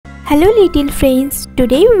Hello little friends,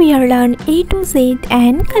 today we are learn A to Z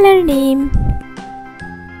and color name.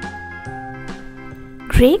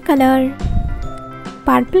 Gray color,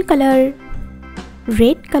 purple color,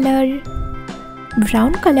 red color,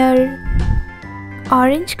 brown color,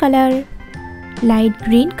 orange color, light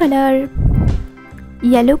green color,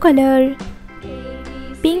 yellow color,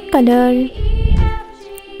 pink color,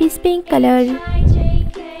 peach pink color,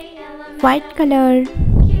 white color,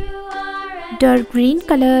 dark green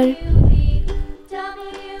color,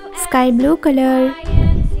 sky blue color,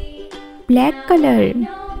 black color.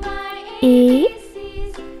 A,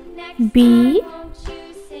 B,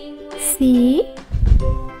 C,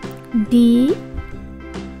 D,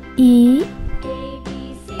 E,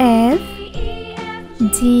 F,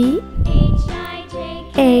 G,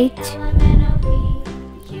 H,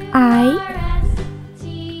 I,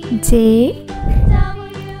 J,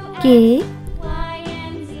 K,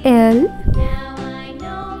 L,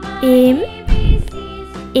 M,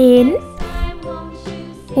 N,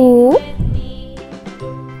 O,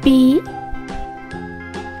 P,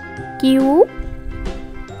 Q,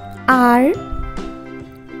 R,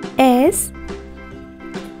 S,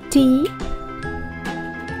 T,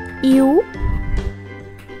 U,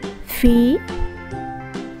 V,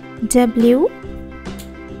 W,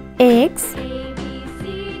 X,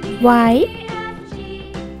 Y,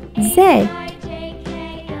 Z.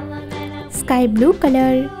 Sky blue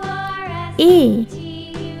color. A,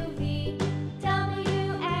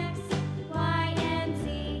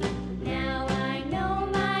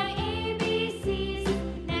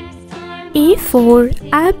 A for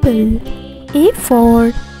apple. A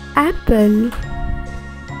for apple.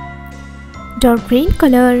 Dark green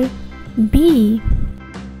color. B,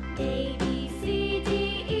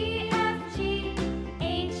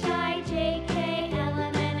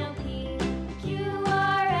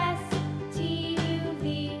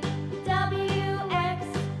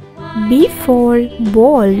 B for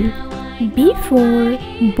ball. B for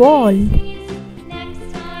ball.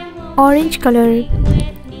 Orange color.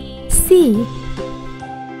 C,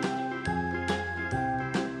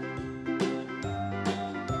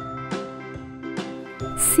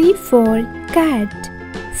 C for cat.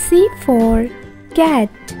 C for cat.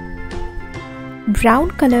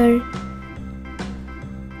 Brown color.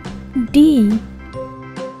 D,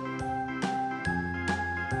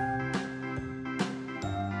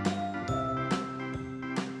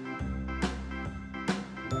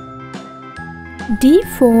 D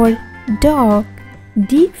for dog.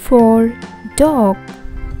 D for dog.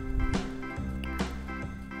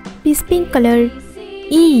 Peach pink color.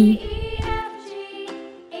 E,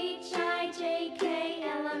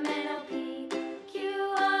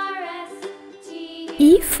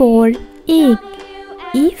 E for egg.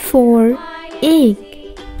 E for egg.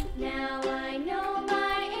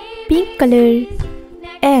 Pink color.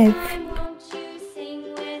 F,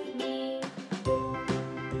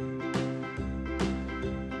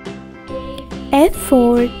 F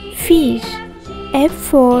for fish. F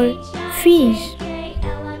for fish.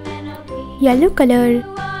 Yellow color.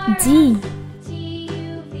 G,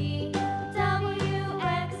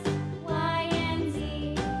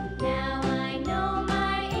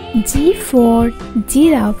 G for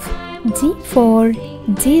giraffe. G for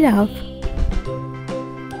giraffe.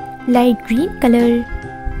 Light green color.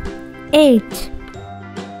 H,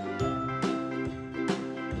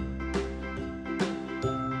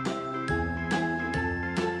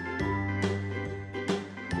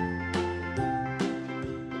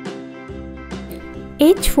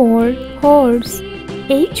 H for horse.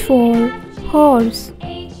 H for horse.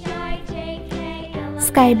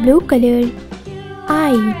 Sky blue color.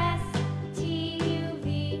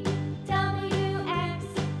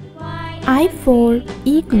 I for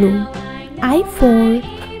igloo. I for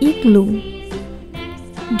igloo.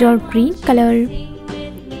 Dark green color.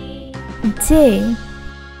 J,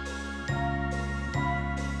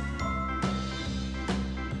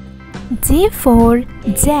 J for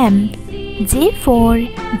jam. J for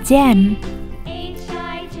jam.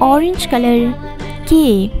 Orange color.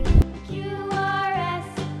 K,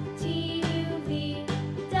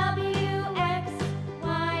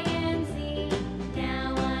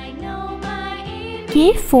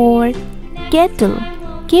 K for kettle.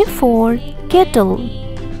 K for kettle.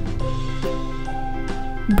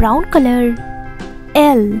 Brown color.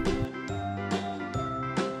 L,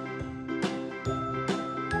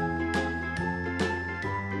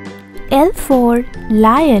 L for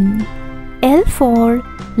lion. L for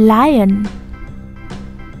lion.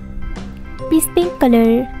 Peach pink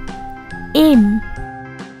color. M,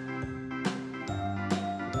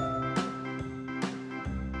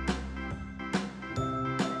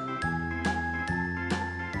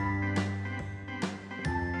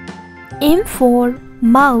 M for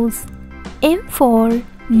mouse. M for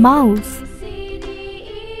mouse.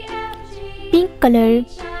 Pink color.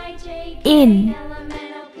 N.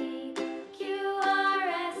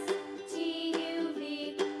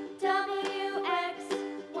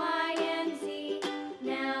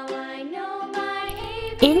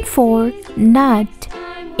 N for nut.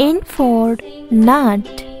 N for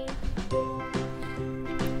nut.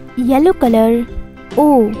 Yellow color.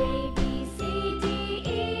 O.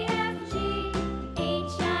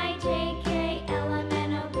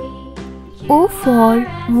 O for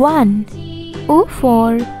one. O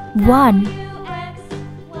for one.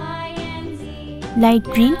 Light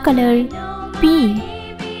green color. P.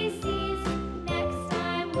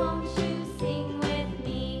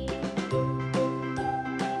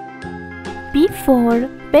 P for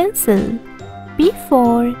pencil. P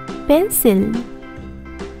for pencil.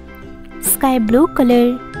 Sky blue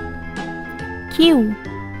color. Q.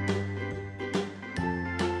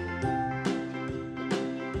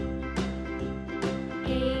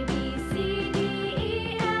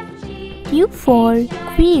 Q for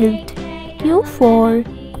quilt. Q for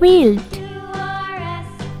quilt.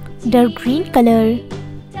 Dark green color.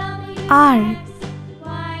 R.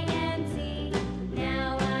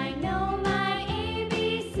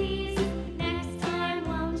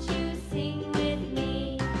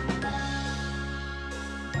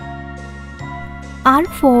 R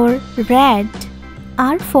for red.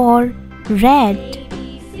 R for red.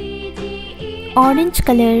 Orange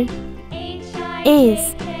color.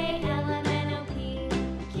 S.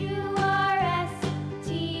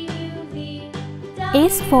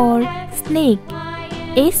 S for snake.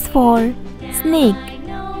 S for snake.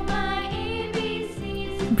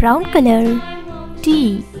 Brown color.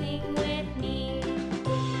 T.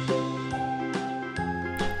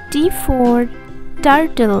 T for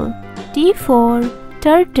turtle. T for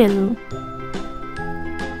turtle.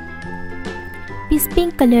 Peace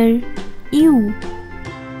pink color. U.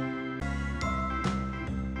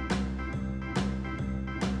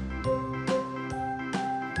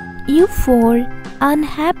 U for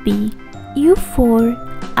unhappy. U for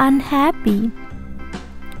unhappy.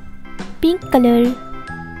 Pink color.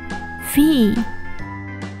 V.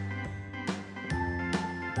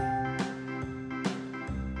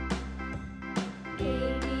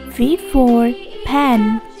 V for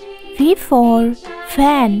pen. V for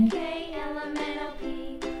fan.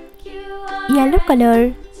 Yellow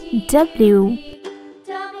color. W.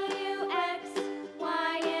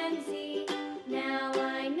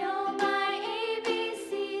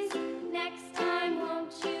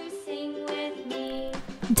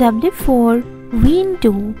 W for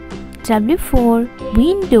window. W for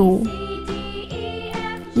window.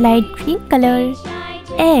 Light green color.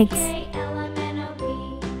 X.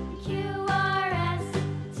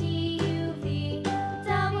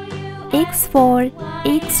 X for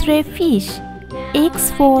X-ray fish.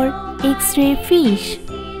 X for X-ray fish.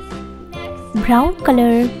 Brown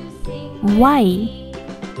color. Y.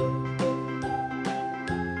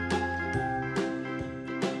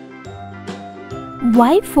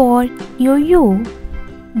 Y for yo-yo.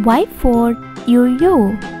 Y for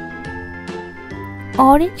yo-yo.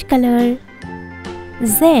 Orange color.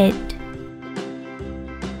 Z.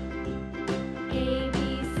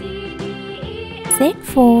 Z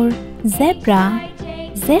for zebra.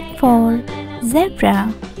 Z for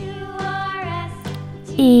zebra.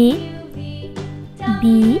 A,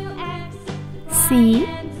 B, C,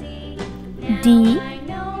 D,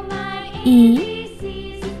 E,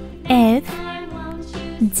 F,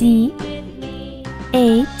 G,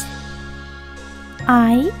 H,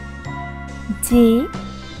 I, J,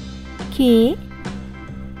 K,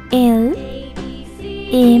 L,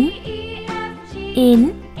 M,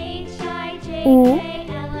 N, O,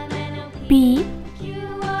 P,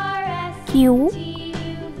 Q,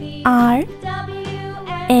 R,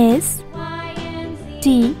 S,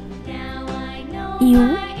 T,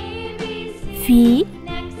 U, V,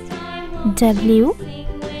 W,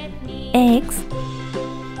 X,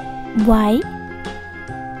 Y,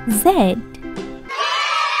 Z.